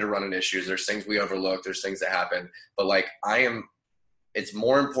going to run into issues. There's things we overlook. There's things that happen, but like it's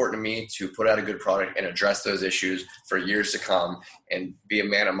more important to me to put out a good product and address those issues for years to come and be a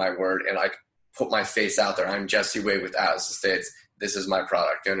man of my word. And I put my face out there. I'm Jesse Wig with Atlas Estates. This is my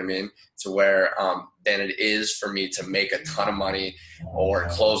product. You know what I mean? To where than it is for me to make a ton of money or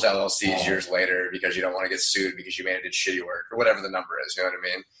close LLCs years later because you don't want to get sued because you made it shitty work or whatever the number is. You know what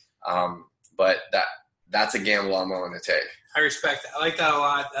I mean? But that's a gamble I'm willing to take. I respect that. I like that a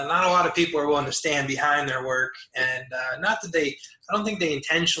lot. Not a lot of people are willing to stand behind their work, and not that I don't think they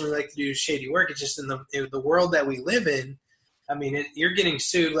intentionally like to do shady work. It's just in the world that we live in. I mean, you're getting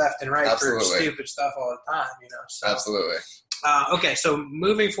sued left and right for stupid stuff all the time, So. Absolutely. Okay, so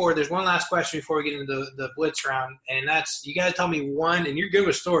moving forward, there's one last question before we get into the blitz round, and that's, you got to tell me one, and you're good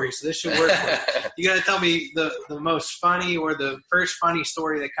with stories, so this should work for you. You got to tell me the most funny or the first funny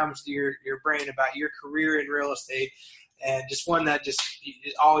story that comes to your brain about your career in real estate, and just one that just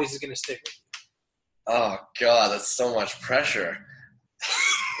always is going to stick with you. Oh, God, that's so much pressure.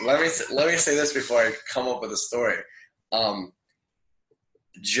 Let me say this before I come up with a story.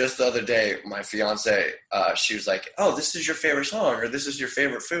 Just the other day, my fiance, she was like, oh, this is your favorite song or this is your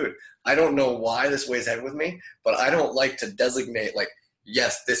favorite food. I don't know why this weighs heavy with me, but I don't like to designate like,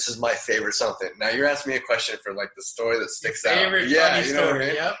 yes, this is my favorite something. Now you're asking me a question for like the story that sticks out. Favorite funny you know story, what I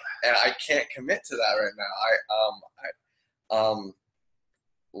mean? Yep. And I can't commit to that right now.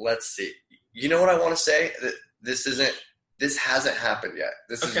 Let's see. You know what I want to say? This hasn't happened yet.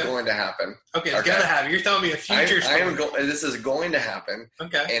 This is going to happen. Okay, it's going to happen. You're telling me a future story. This is going to happen.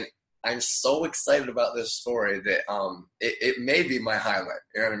 Okay. And I'm so excited about this story that it may be my highlight.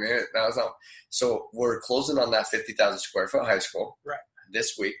 You know what I mean? So we're closing on that 50,000 square foot high school. Right.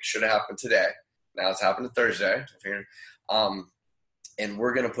 This week. Should have happened today. Now it's happened Thursday. and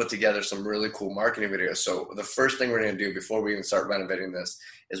we're going to put together some really cool marketing videos. So the first thing we're going to do before we even start renovating this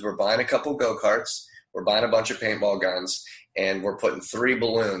is we're buying a couple go-karts, we're buying a bunch of paintball guns, and we're putting 3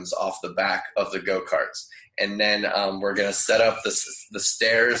 balloons off the back of the go-karts. And then we're going to set up the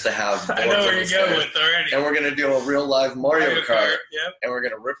stairs to have boards. I know where you're going with already. And we're going to do a real live Mario Kart. Yep. And we're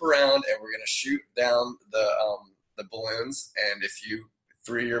going to rip around and we're going to shoot down the balloons. And if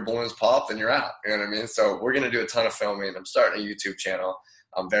 3 of your balloons pop, then you're out. You know what I mean? So we're going to do a ton of filming. I'm starting a YouTube channel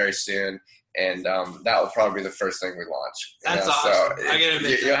very soon. And that will probably be the first thing we launch. That's awesome. So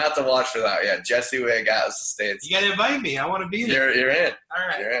you'll have to watch for that. Yeah, Jesse Wig, Atlas Estates. You got to invite me. I want to be there. You're in. All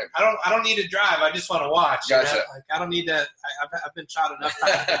right. You're in. I don't need to drive. I just want to watch. Gotcha. You know? Like, I don't need to. I've been shot enough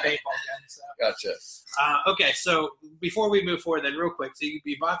times with the paintball gun. So. Gotcha. Okay, so before we move forward, then real quick, so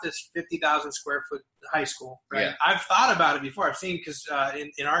you bought this 50,000 square foot high school, right? Yeah. I've thought about it before. I've seen because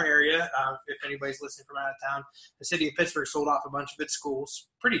in our area, if anybody's listening from out of town, the city of Pittsburgh sold off a bunch of its schools,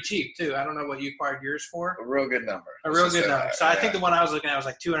 pretty cheap too. I don't know what you acquired yours for. A real good number. A real good number. So I think the one I was looking at was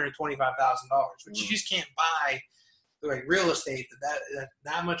like $225,000, which you just can't buy like real estate.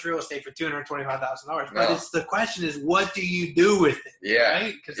 That much real estate for $225,000. But the question is, what do you do with it? Yeah.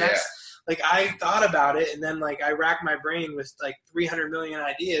 Right? Because that's. Like, I thought about it, and then, like, I racked my brain with, like, 300 million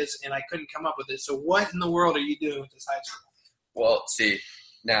ideas, and I couldn't come up with it. So what in the world are you doing with this high school? Well, see,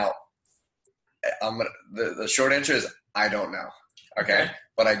 now, the short answer is I don't know, okay?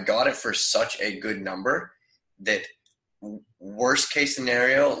 But I got it for such a good number that worst case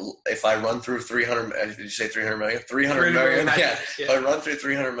scenario, if I run through 300 – did you say 300 million? 300 million, yeah. If I run through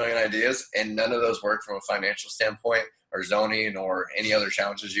 300 million ideas and none of those work from a financial standpoint – or zoning or any other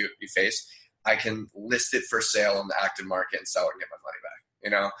challenges you face, I can list it for sale in the active market and sell it and get my money back, you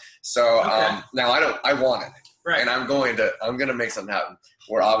know? So now I want it. Right. And I'm going to make something happen.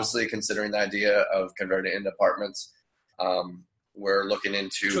 We're obviously considering the idea of converting it into apartments. We're looking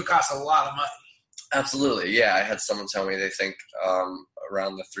into – which would cost a lot of money. Absolutely. Yeah. I had someone tell me they think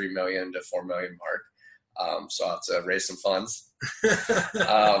around the 3 million to 4 million mark. So I'll have to raise some funds.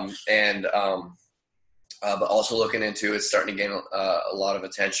 But also looking into it's starting to gain a lot of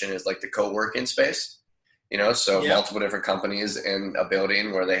attention is like the co-working space, you know, so multiple different companies in a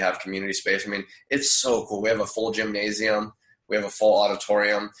building where they have community space. I mean, it's so cool. We have a full gymnasium. We have a full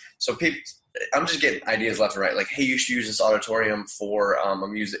auditorium. So I'm just getting ideas left and right. Like, hey, you should use this auditorium for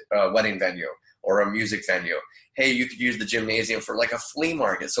a wedding venue or a music venue. Hey, you could use the gymnasium for like a flea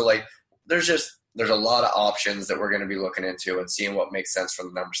market. So like there's a lot of options that we're going to be looking into and seeing what makes sense from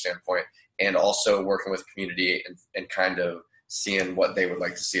the number standpoint. And also working with community and kind of seeing what they would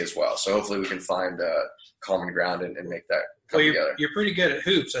like to see as well. So hopefully we can find common ground and make that come together. You're pretty good at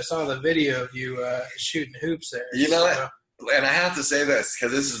hoops. I saw the video of you shooting hoops there. You know what? And I have to say this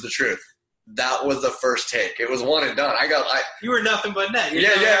because this is the truth. That was the first take. It was one and done. You were nothing but net.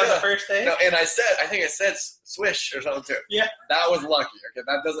 The first take. No, and I think I said swish or something too. Yeah. That was lucky. Okay,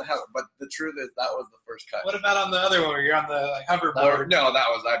 that doesn't happen. But the truth is that was the first cut. What about on the other one where you're on the hoverboard? No, that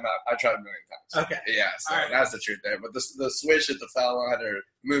was I tried a million times. Okay. Yeah, so that's the truth there. But the swish at the foul line or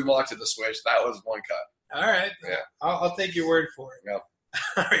moonwalk to the swish, that was one cut. All right. Yeah. I'll take your word for it. Yep.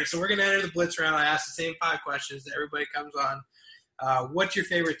 All right, so we're going to enter the blitz round. I ask the same 5 questions that everybody comes on. What's your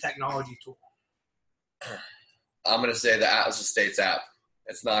favorite technology tool? I'm going to say the Atlas Estates app.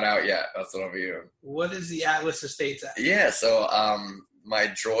 It's not out yet. That's what I'll be doing. What is the Atlas Estates app? Yeah, so my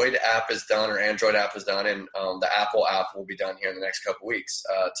Droid app is done or Android app is done, and the Apple app will be done here in the next couple weeks.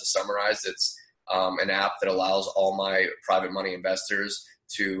 To summarize, it's an app that allows all my private money investors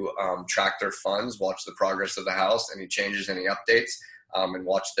to track their funds, watch the progress of the house, any changes, any updates, and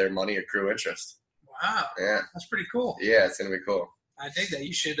watch their money accrue interest. Wow. Yeah. That's pretty cool. Yeah, it's going to be cool. I think that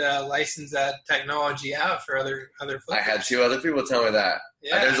you should license that technology out for other flippers. I had 2 other people tell me that.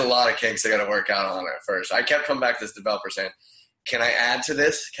 Yeah. There's a lot of kinks I got to work out on it first. I kept coming back to this developer saying, can I add to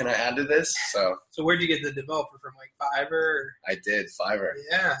this? Can I add to this? So where'd you get the developer from, like Fiverr? Or? I did, Fiverr.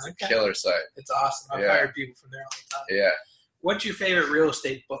 Yeah. It's a killer site. It's awesome. I've hired people from there all the time. Yeah. What's your favorite real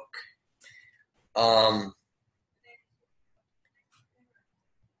estate book?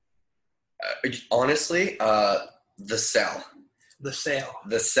 Honestly, The Cell. The Sale.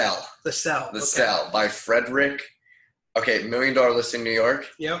 The Cell. The Cell. The Cell by Frederick. Okay, $1 Million List in New York.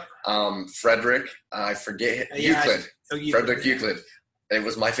 Yep. Frederick, I forget. Euclid. Frederick Euclid. It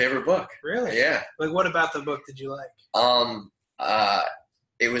was my favorite book. Really? Yeah. Like, what about the book did you like?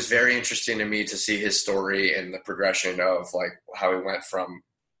 It was very interesting to me to see his story and the progression of like how he went from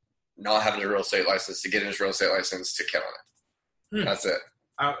not having a real estate license to getting his real estate license to killing it. That's it.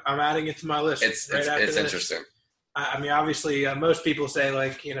 I'm adding it to my list. It's interesting. I mean, obviously, most people say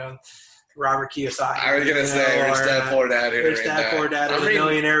like, you know, Robert Kiyosaki. I was gonna say Rich Dad Poor Dad. Rich Dad Poor Dad is a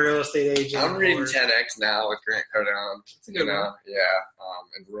millionaire real estate agent. I'm reading 10X now with Grant Cardone. It's a good one.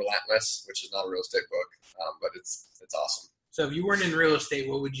 And Relentless, which is not a real estate book, but it's awesome. So if you weren't in real estate,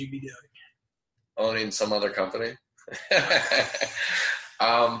 what would you be doing? Owning some other company.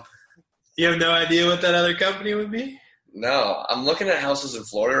 You have no idea what that other company would be? No, I'm looking at houses in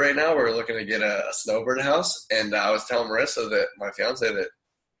Florida right now. We're looking to get a snowbird house, and I was telling Marissa, that my fiance, that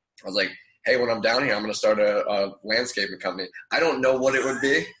I was like, hey, when I'm down here, I'm going to start a landscaping company. I don't know what it would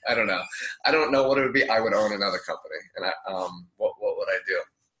be. I don't know what it would be. I would own another company. And what would I do?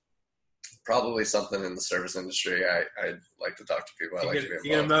 Probably something in the service industry. I'd like to talk to people. I like to be involved.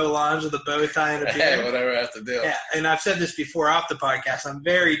 You're going to mow lawns with a bow tie and a beard? Hey, whatever I have to do. Yeah, and I've said this before off the podcast. I'm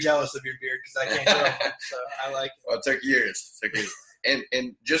very jealous of your beard because I can't grow it, so I like it. Well, it took years.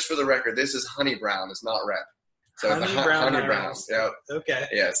 And just for the record, this is honey brown. It's not red. So honey brown. Yep. Okay.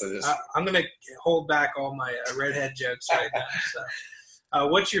 Yeah. So just I'm gonna hold back all my redhead jokes right now. So,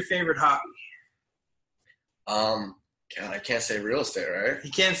 what's your favorite hobby? God, I can't say real estate, right?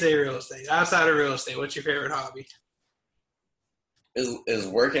 You can't say real estate. Outside of real estate, what's your favorite hobby? Is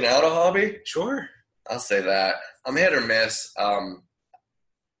working out a hobby? Sure. I'll say that. I'm hit or miss.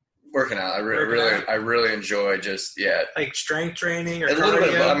 Working out. I really enjoy just like strength training or a little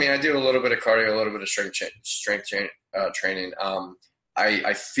cardio? bit. I mean, I do a little bit of cardio, a little bit of strength training.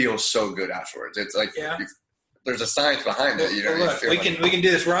 I feel so good afterwards. It's like there's a science behind it. You know, look, we can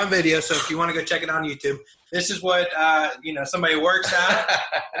do this. We're on video, so if you want to go check it on YouTube, this is what somebody works out.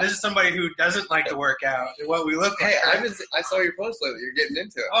 This is somebody who doesn't like to work out. What we look like. Hey, I saw your post lately. You're getting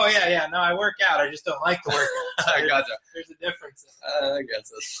into it. Oh yeah. No, I work out. I just don't like to work out. I gotcha. There's a difference. I guess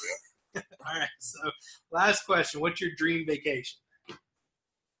that's true. All right. So, last question: what's your dream vacation?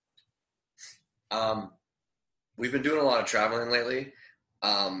 We've been doing a lot of traveling lately.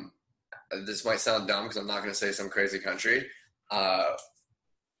 This might sound dumb because I'm not going to say some crazy country.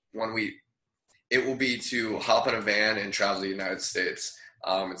 It will be to hop in a van and travel the United States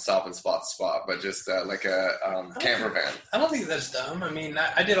and stop in spot to spot, but just like a camper van. I don't think that's dumb. I mean,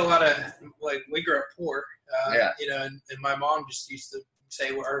 I did a lot of, we grew up poor, and my mom just used to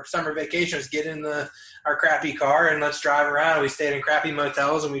say our summer vacation was get in our crappy car and let's drive around. We stayed in crappy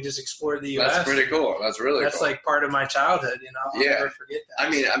motels and we just explored the U.S. That's pretty cool. That's really cool. Like part of my childhood, I'll never forget that. I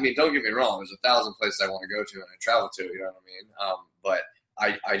mean, don't get me wrong. There's 1,000 places I want to go to and I travel to, you know what I mean? But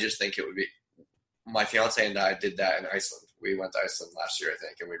I just think it would be, my fiance and I did that in Iceland. We went to Iceland last year, I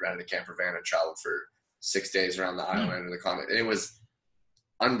think, and we rented a camper van and traveled for 6 days around the island or the continent. It was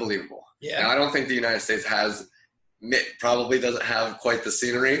unbelievable. Yeah. Now, I don't think the United States probably doesn't have quite the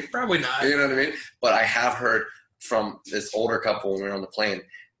scenery. Probably not. You know what I mean? But I have heard from this older couple when we were on the plane,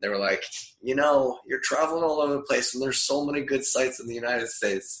 they were like, you're traveling all over the place and there's so many good sites in the United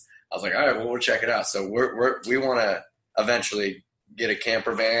States. I was like, all right, well, we'll check it out. So we want to eventually get a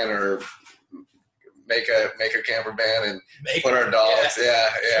camper van or make a camper van and put our dogs. Yeah.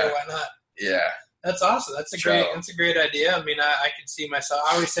 Sure, why not? Yeah. That's awesome. That's a great idea. I mean, I can see myself.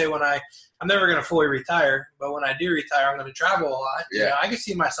 I always say I'm never going to fully retire, but when I do retire, I'm going to travel a lot. Yeah. I can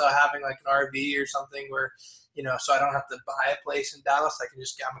see myself having like an RV or something where, so I don't have to buy a place in Dallas. I can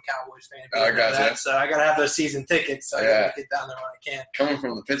I'm a Cowboys fan. Oh, gotcha. So I got to have those season tickets. So I got to get down there when I can. Coming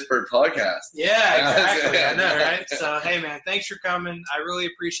from the Pittsburgh podcast. Yeah, exactly. I know, right? So, hey, man, thanks for coming. I really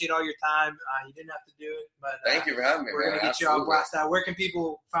appreciate all your time. You didn't have to do it, but thank you for having me. We're going to get you all blasted out. Where can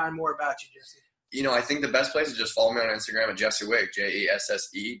people find more about you, Jesse? I think the best place is just follow me on Instagram at Jesse Wig,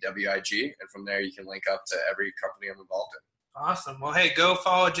 JESSEWIG, and from there you can link up to every company I'm involved in. Awesome. Well, hey, go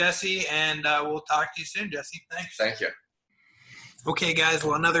follow Jesse, and we'll talk to you soon, Jesse. Thanks. Thank you. Okay, guys.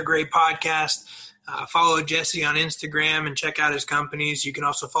 Well, another great podcast. Follow Jesse on Instagram and check out his companies. You can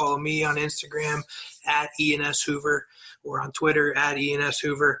also follow me on Instagram at ENS Hoover or on Twitter at ENS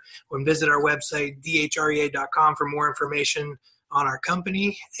Hoover. Or visit our website, dhrea.com, for more information on our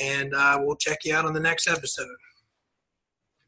company, and we'll check you out on the next episode.